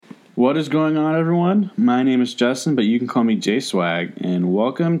What is going on, everyone? My name is Justin, but you can call me J-Swag, and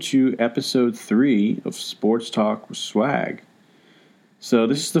welcome to episode 3 of Sports Talk with Swag. So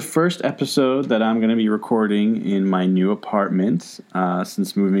this is the first episode that I'm going to be recording in my new apartment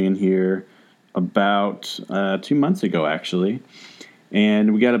since moving in here about 2 months ago, actually.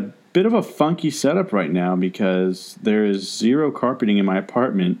 And we got a bit of a funky setup right now because there is zero carpeting in my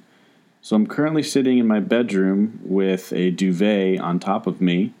apartment. So I'm currently sitting in my bedroom with a duvet on top of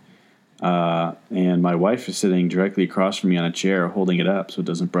me. And my wife is sitting directly across from me on a chair holding it up so it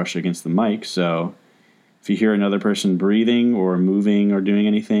doesn't brush against the mic. So if you hear another person breathing or moving or doing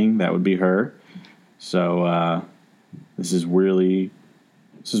anything, that would be her. So this is really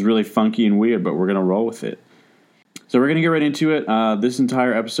funky and weird, but we're going to roll with it. So we're going to get right into it. This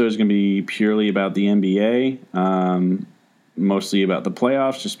entire episode is going to be purely about the NBA, mostly about the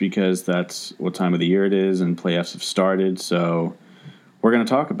playoffs, just because that's what time of the year it is and playoffs have started. So we're going to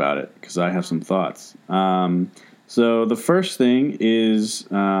talk about it because I have some thoughts. So the first thing is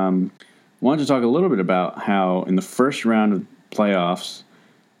I wanted to talk a little bit about how in the first round of playoffs,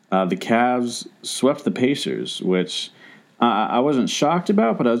 the Cavs swept the Pacers, which I wasn't shocked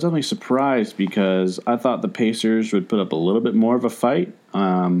about, but I was definitely surprised because I thought the Pacers would put up a little bit more of a fight.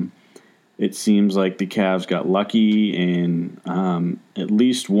 It seems like the Cavs got lucky in at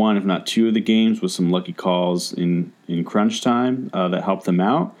least one, if not two, of the games with some lucky calls in crunch time that helped them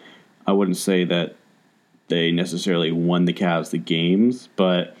out. I wouldn't say that they necessarily won the Cavs the games,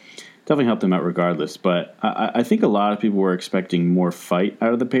 but definitely helped them out regardless. But I think a lot of people were expecting more fight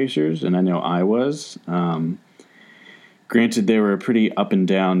out of the Pacers, and I know I was. Granted, they were a pretty up and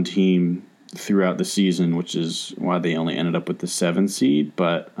down team throughout the season, which is why they only ended up with the 7th seed.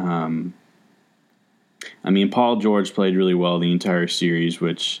 But Paul George played really well the entire series,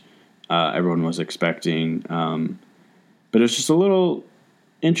 which everyone was expecting. But it's just a little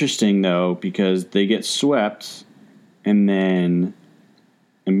interesting, though, because they get swept, and then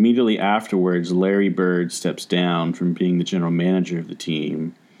immediately afterwards, Larry Bird steps down from being the general manager of the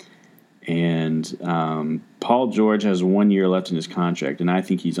team. And Paul George has 1 year left in his contract, and I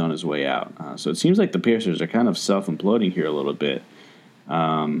think he's on his way out. So it seems like the Pacers are kind of self-imploding here a little bit.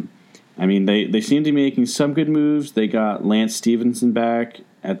 They seem to be making some good moves. They got Lance Stevenson back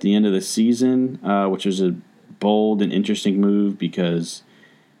at the end of the season, which was a bold and interesting move because,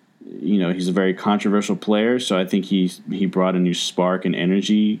 he's a very controversial player. So I think he brought a new spark and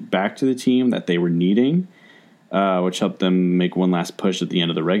energy back to the team that they were needing, which helped them make one last push at the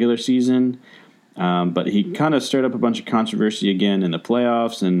end of the regular season. But he kind of stirred up a bunch of controversy again in the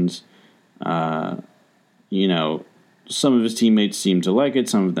playoffs, and, some of his teammates seemed to like it,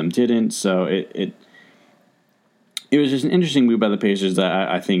 some of them didn't. So it was just an interesting move by the Pacers that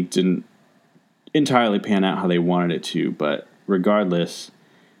I think didn't entirely pan out how they wanted it to. But regardless,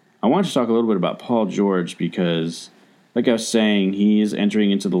 I wanted to talk a little bit about Paul George because, like I was saying, he is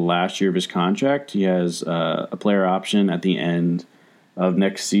entering into the last year of his contract. He has a player option at the end of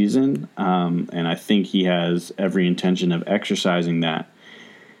next season, and I think he has every intention of exercising that.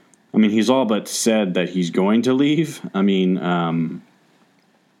 He's all but said that he's going to leave.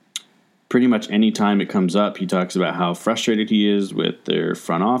 Pretty much any time it comes up, he talks about how frustrated he is with their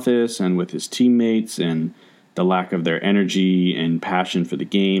front office and with his teammates and the lack of their energy and passion for the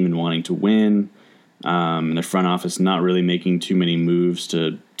game and wanting to win. And the front office not really making too many moves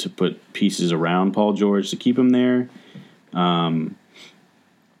to put pieces around Paul George to keep him there.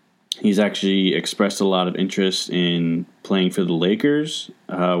 He's actually expressed a lot of interest in playing for the Lakers,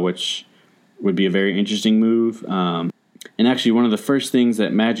 which would be a very interesting move. And actually, one of the first things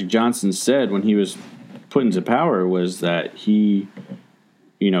that Magic Johnson said when he was put into power was that he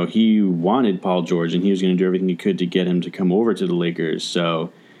wanted Paul George and he was going to do everything he could to get him to come over to the Lakers.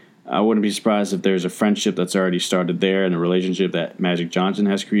 So I wouldn't be surprised if there's a friendship that's already started there and a relationship that Magic Johnson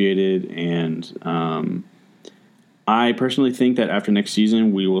has created. And I personally think that after next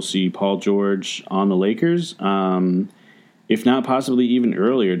season, we will see Paul George on the Lakers. If not possibly even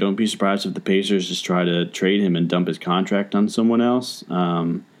earlier, don't be surprised if the Pacers just try to trade him and dump his contract on someone else.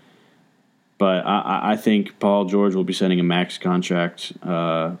 But I think Paul George will be signing a max contract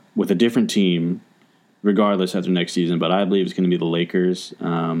with a different team regardless after next season. But I believe it's going to be the Lakers.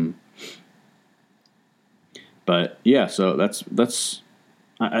 But yeah, so that's.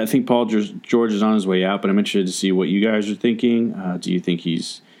 I think Paul George is on his way out, but I'm interested to see what you guys are thinking. Do you think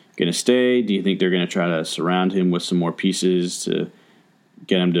he's going to stay? Do you think they're going to try to surround him with some more pieces to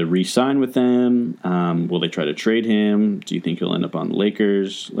get him to re-sign with them? Will they try to trade him? Do you think he'll end up on the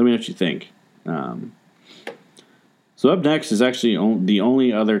Lakers? Let me know what you think. So up next is actually the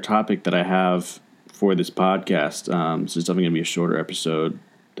only other topic that I have for this podcast. So it's definitely going to be a shorter episode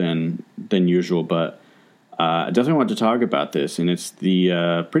than usual, but I definitely want to talk about this, and it's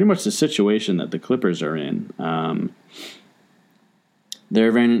the pretty much the situation that the Clippers are in.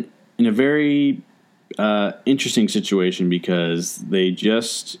 They're in a very interesting situation because they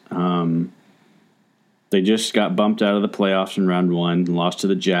just got bumped out of the playoffs in round one and lost to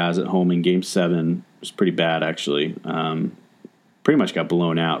the Jazz at home in Game 7. It was pretty bad, actually. Pretty much got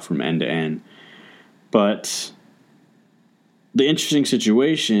blown out from end to end. But the interesting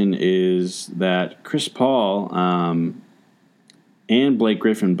situation is that Chris Paul and Blake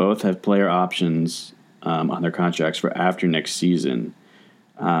Griffin both have player options on their contracts for after next season.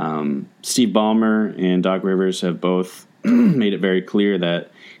 Steve Ballmer and Doc Rivers have both made it very clear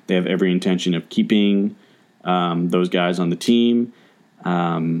that they have every intention of keeping those guys on the team.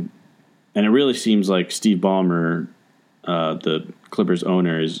 And it really seems like Steve Ballmer, the Clippers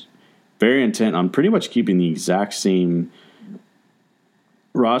owner, is very intent on pretty much keeping the exact same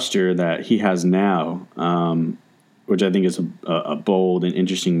roster that he has now, which I think is a bold and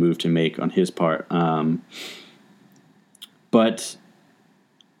interesting move to make on his part. But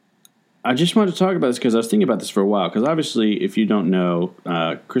I just wanted to talk about this because I was thinking about this for a while. Because obviously, if you don't know,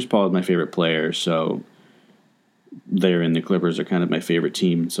 Chris Paul is my favorite player, so they're in the Clippers are kind of my favorite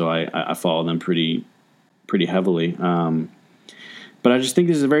team. So I follow them pretty heavily. But I just think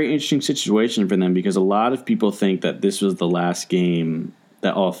this is a very interesting situation for them because a lot of people think that this was the last game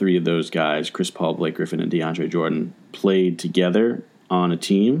that all three of those guys, Chris Paul, Blake Griffin, and DeAndre Jordan, played together on a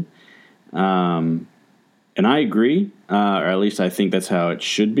team. And I agree, or at least I think that's how it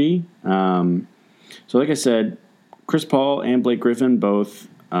should be. So like I said, Chris Paul and Blake Griffin both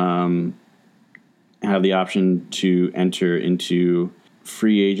have the option to enter into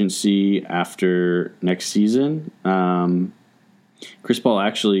free agency after next season. Chris Paul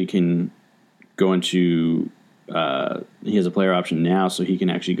actually can go into he has a player option now, so he can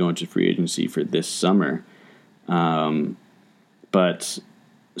actually go into free agency for this summer. But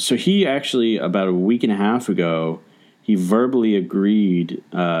so he actually, about a week and a half ago, he verbally agreed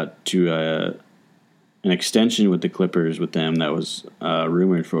to an extension with the Clippers with them that was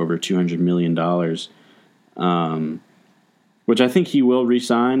rumored for over $200 million, which I think he will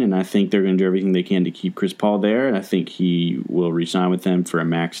re-sign, and I think they're going to do everything they can to keep Chris Paul there, and I think he will re-sign with them for a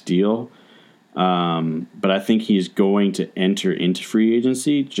max deal. But I think he's going to enter into free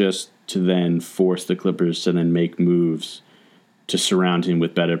agency just to then force the Clippers to then make moves to surround him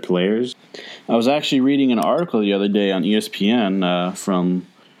with better players. I was actually reading an article the other day on ESPN from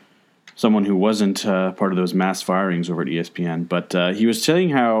someone who wasn't part of those mass firings over at ESPN, but he was saying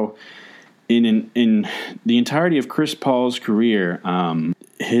how in the entirety of Chris Paul's career,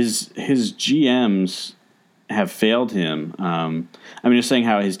 his GMs have failed him. Just saying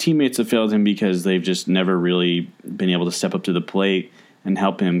how his teammates have failed him because they've just never really been able to step up to the plate and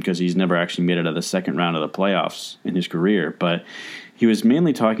help him because he's never actually made it out of the second round of the playoffs in his career. But he was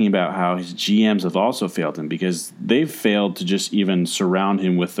mainly talking about how his GMs have also failed him because they've failed to just even surround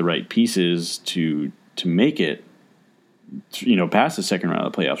him with the right pieces to make it, past the second round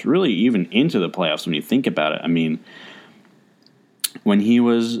of the playoffs, really even into the playoffs when you think about it. I mean, when he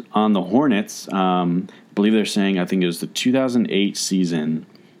was on the Hornets, I believe they're saying, I think it was the 2008 season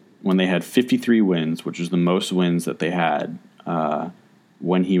when they had 53 wins, which was the most wins that they had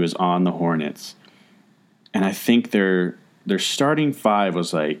when he was on the Hornets. And I think their starting five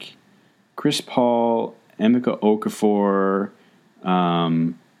was like Chris Paul, Emeka Okafor,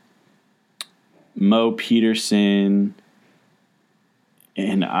 Mo Peterson,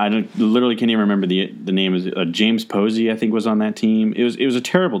 and I literally can't even remember the name. Is James Posey, I think, was on that team. It was a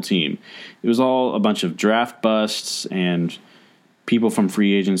terrible team. It was all a bunch of draft busts and people from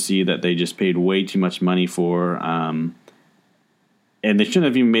free agency that they just paid way too much money for. And they shouldn't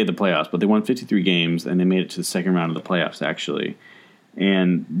have even made the playoffs, but they won 53 games and they made it to the second round of the playoffs actually.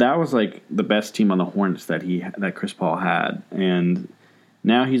 And that was like the best team on the Hornets that Chris Paul had. And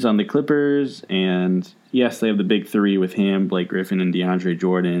now he's on the Clippers, and yes, they have the big three with him, Blake Griffin and DeAndre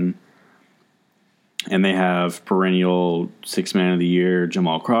Jordan. And they have perennial sixth man of the year,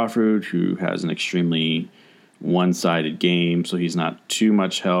 Jamal Crawford, who has an extremely one-sided game, so he's not too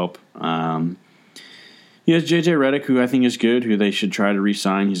much help. He has J.J. Redick, who I think is good, who they should try to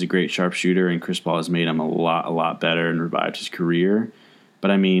re-sign. He's a great sharpshooter, and Chris Paul has made him a lot better and revived his career.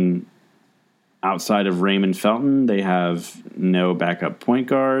 But, I mean, outside of Raymond Felton, they have no backup point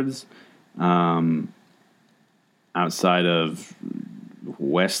guards. Outside of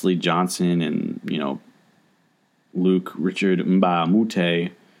Wesley Johnson and, Luke Richard Mbah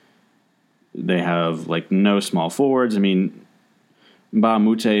Moute, they have, no small forwards. I mean, Ba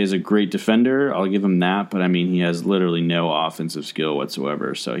Mute is a great defender. I'll give him that, but I mean, he has literally no offensive skill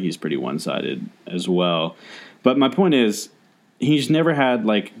whatsoever, so he's pretty one-sided as well. But my point is, he's never had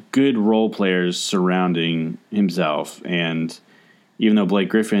like good role players surrounding himself, and even though Blake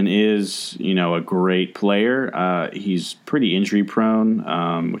Griffin is, a great player, he's pretty injury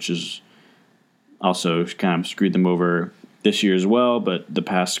prone, which is also kind of screwed them over this year as well, but the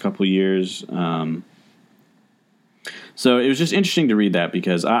past couple years. So it was just interesting to read that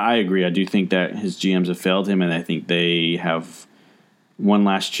because I agree. I do think that his GMs have failed him, and I think they have one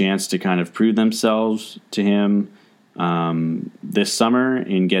last chance to kind of prove themselves to him this summer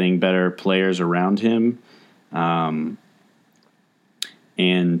in getting better players around him, and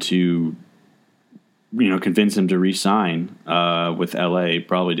to convince him to re-sign with LA,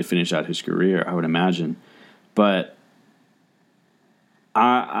 probably to finish out his career, I would imagine. But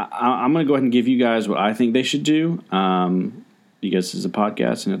I'm going to go ahead and give you guys what I think they should do, because this is a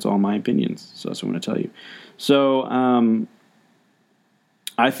podcast and it's all my opinions. So that's what I'm going to tell you. So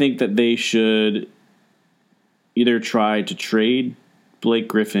I think that they should either try to trade Blake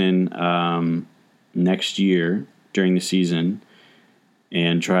Griffin next year during the season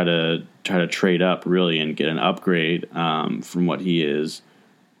and try to trade up really and get an upgrade from what he is,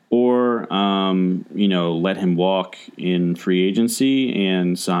 or let him walk in free agency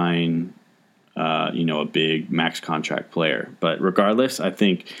and sign a big max contract player. But regardless, I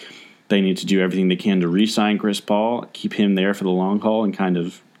think they need to do everything they can to re-sign Chris Paul, keep him there for the long haul, and kind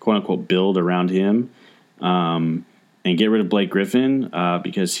of quote unquote build around him, and get rid of Blake Griffin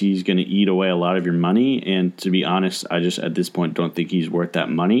because he's going to eat away a lot of your money. And to be honest, I just at this point don't think he's worth that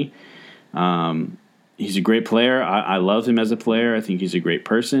money. He's a great player. I love him as a player. I think he's a great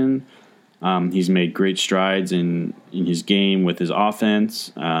person. He's made great strides in his game with his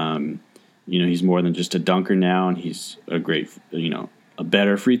offense. He's more than just a dunker now, and he's a great, a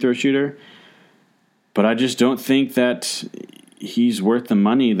better free throw shooter. But I just don't think that he's worth the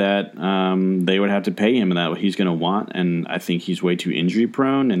money that they would have to pay him and that what he's going to want. And I think he's way too injury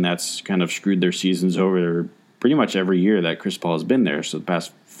prone, and that's kind of screwed their seasons over pretty much every year that Chris Paul has been there. So the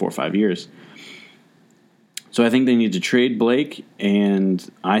past 4 or 5 years. So I think they need to trade Blake,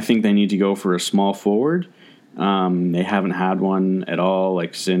 and I think they need to go for a small forward. They haven't had one at all,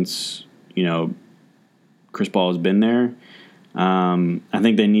 since, Chris Paul has been there. I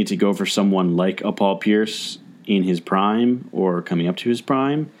think they need to go for someone like a Paul Pierce in his prime or coming up to his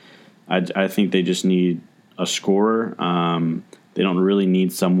prime. I think they just need a scorer. They don't really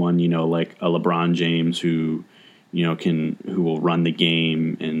need someone, like a LeBron James who will run the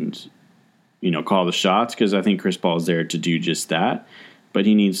game and, call the shots, because I think Chris Paul is there to do just that. But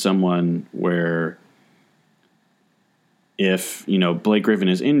he needs someone where if, Blake Griffin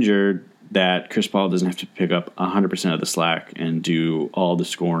is injured, that Chris Paul doesn't have to pick up 100% of the slack and do all the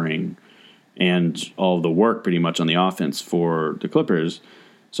scoring and all the work pretty much on the offense for the Clippers.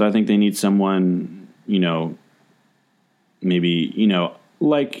 So I think they need someone, maybe,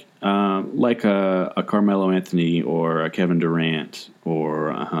 like a Carmelo Anthony or a Kevin Durant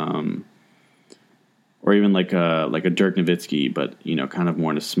or even like a Dirk Nowitzki, but kind of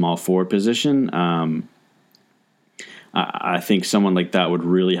more in a small forward position. I think someone like that would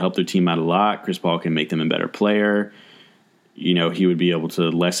really help their team out a lot. Chris Paul can make them a better player. He would be able to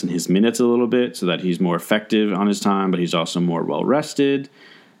lessen his minutes a little bit so that he's more effective on his time, but he's also more well rested.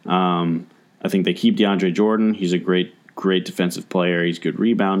 I think they keep DeAndre Jordan. He's a great defensive player. He's a good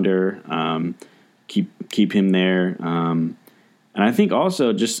rebounder. Keep him there. And I think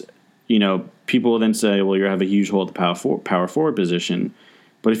also just, people will then say, well, you have a huge hole at the power forward position.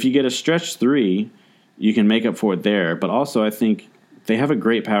 But if you get a stretch three, you can make up for it there. But also I think they have a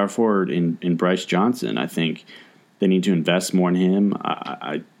great power forward in Bryce Johnson. I think they need to invest more in him.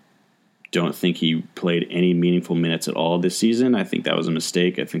 I don't think he played any meaningful minutes at all this season. I think that was a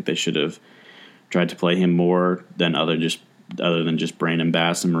mistake. I think they should have tried to play him more than other than just Brandon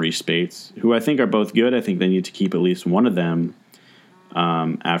Bass and Maurice Spates, who I think are both good. I think they need to keep at least one of them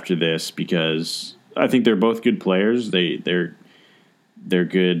after this, because I think they're both good players. They're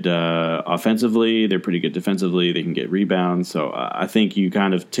good offensively. They're pretty good defensively. They can get rebounds. So I think you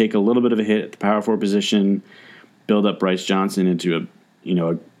kind of take a little bit of a hit at the power forward position, build up Bryce Johnson into a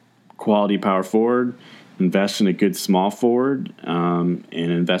quality power forward, invest in a good small forward, and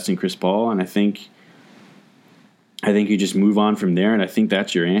invest in Chris Paul. And I think you just move on from there, and I think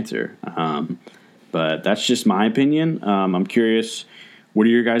that's your answer. But that's just my opinion. I'm curious, what are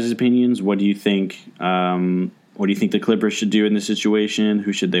your guys' opinions? What do you think? What do you think the Clippers should do in this situation?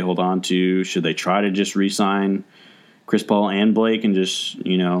 Who should they hold on to? Should they try to just re-sign Chris Paul and Blake and just,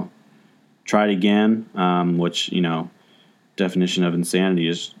 try it again? Which, definition of insanity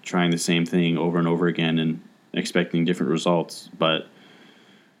is trying the same thing over and over again and expecting different results. But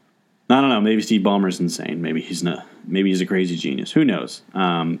I don't know. Maybe Steve Ballmer's insane. Maybe he's not. Maybe he's a crazy genius. Who knows?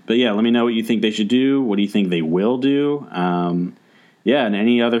 But yeah, let me know what you think they should do. What do you think they will do? Yeah, and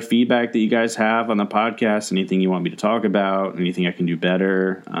any other feedback that you guys have on the podcast, anything you want me to talk about, anything I can do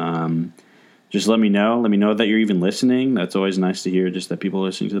better, just let me know. Let me know that you're even listening. That's always nice to hear, just that people are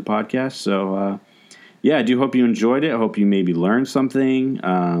listening to the podcast. So, yeah, I do hope you enjoyed it. I hope you maybe learned something.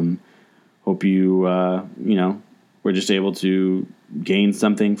 Hope you, were just able to gain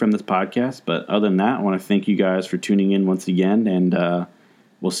something from this podcast. But other than that, I want to thank you guys for tuning in once again, and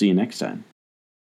we'll see you next time.